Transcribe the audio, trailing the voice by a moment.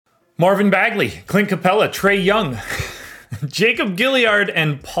Marvin Bagley, Clint Capella, Trey Young, Jacob Gilliard,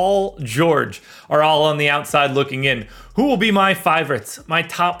 and Paul George are all on the outside looking in. Who will be my favorites? My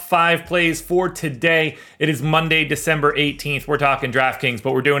top 5 plays for today. It is Monday, December 18th. We're talking DraftKings,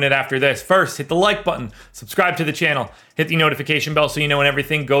 but we're doing it after this. First, hit the like button, subscribe to the channel, hit the notification bell so you know when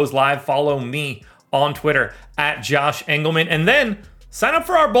everything goes live. Follow me on Twitter at Josh Engelman, and then sign up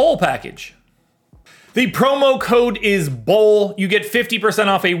for our bowl package. The promo code is BOWL. You get 50%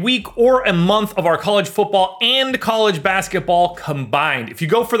 off a week or a month of our college football and college basketball combined. If you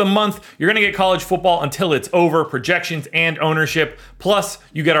go for the month, you're going to get college football until it's over, projections and ownership. Plus,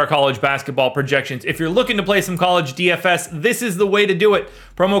 you get our college basketball projections. If you're looking to play some college DFS, this is the way to do it.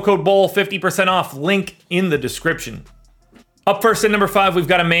 Promo code BOWL, 50% off. Link in the description. Up first at number 5, we've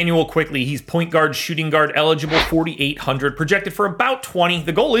got Emmanuel Quickly. He's point guard, shooting guard eligible, 4,800, projected for about 20.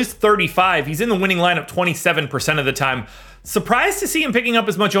 The goal is 35. He's in the winning lineup 27% of the time. Surprised to see him picking up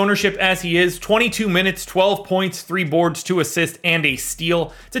as much ownership as he is. 22 minutes, 12 points, 3 boards, 2 assists, and a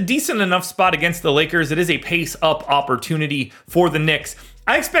steal. It's a decent enough spot against the Lakers. It is a pace-up opportunity for the Knicks.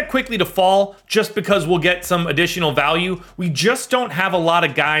 I expect Quickly to fall just because we'll get some additional value. We just don't have a lot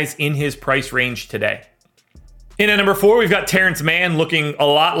of guys in his price range today. In at number 4, we've got Terrence Mann looking a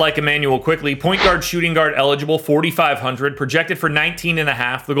lot like Emmanuel Quickly. Point guard, shooting guard eligible, 4,500, projected for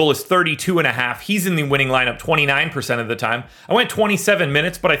 19.5. The goal is 32.5. He's in the winning lineup 29% of the time. I went 27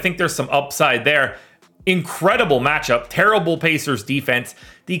 minutes, but I think there's some upside there. Incredible matchup, terrible Pacers defense.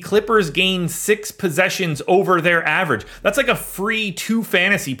 The Clippers gained 6 possessions over their average. That's like a free 2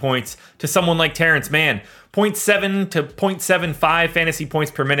 fantasy points to someone like Terrence Mann. 0.7 to 0.75 fantasy points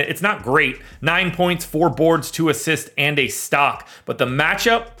per minute. It's not great. 9 points, 4 boards, 2 assists, and a stock. But the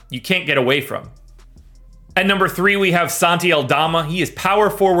matchup, you can't get away from. At number 3, we have Santi Aldama. He is power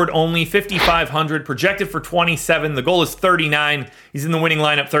forward only, 5,500, projected for 27. The goal is 39. He's in the winning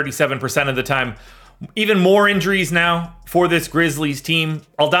lineup 37% of the time. Even more injuries now for this Grizzlies team.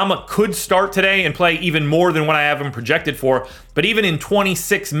 Aldama could start today and play even more than what I have him projected for, but even in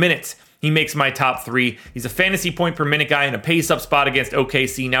 26 minutes, he makes my top 3. He's a fantasy point per minute guy in a pace-up spot against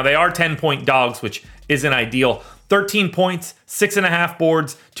OKC. Now, they are 10-point dogs, which isn't ideal. 13 points, 6.5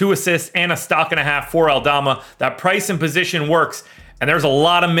 boards, 2 assists, and a stock and a half for Aldama. That price and position works, and there's a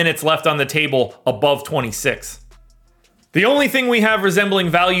lot of minutes left on the table above 26. The only thing we have resembling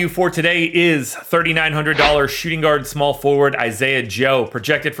value for today is $3,900 shooting guard small forward Isaiah Joe,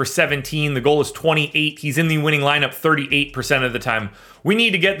 projected for 17. The goal is 28. He's in the winning lineup 38% of the time. We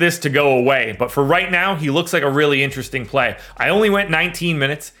need to get this to go away, but for right now, he looks like a really interesting play. I only went 19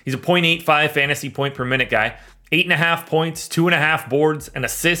 minutes. He's a 0.85 fantasy point per minute guy. 8.5 points, 2.5 boards, an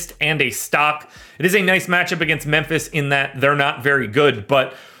assist, and a stock. It is a nice matchup against Memphis in that they're not very good,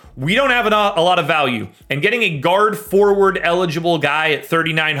 but we don't have a lot of value, and getting a guard forward eligible guy at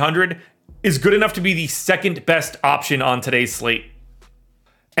 3,900 is good enough to be the second best option on today's slate.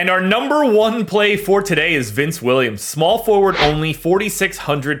 And our number 1 play for today is Vince Williams. Small forward only,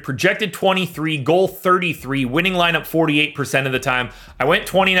 4,600, projected 23, goal 33, winning lineup 48% of the time. I went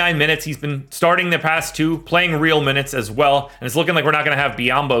 29 minutes. He's been starting the past 2, playing real minutes as well. And it's looking like we're not going to have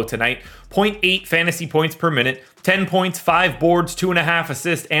Biyombo tonight. 0.8 fantasy points per minute, 10 points, 5 boards, 2.5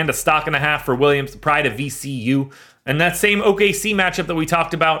 assists, and a stock and a half for Williams, the pride of VCU. And that same OKC matchup that we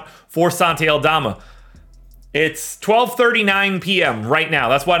talked about for Santi Aldama. It's 12:39 p.m. right now.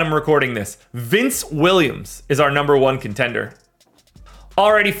 That's why I'm recording this. Vince Williams is our number 1 contender.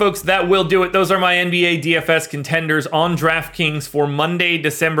 Alrighty, folks, that will do it. Those are my NBA DFS contenders on DraftKings for Monday,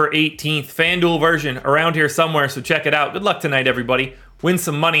 December 18th. FanDuel version around here somewhere, so check it out. Good luck tonight, everybody. Win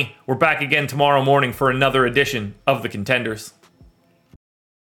some money. We're back again tomorrow morning for another edition of the Contenders.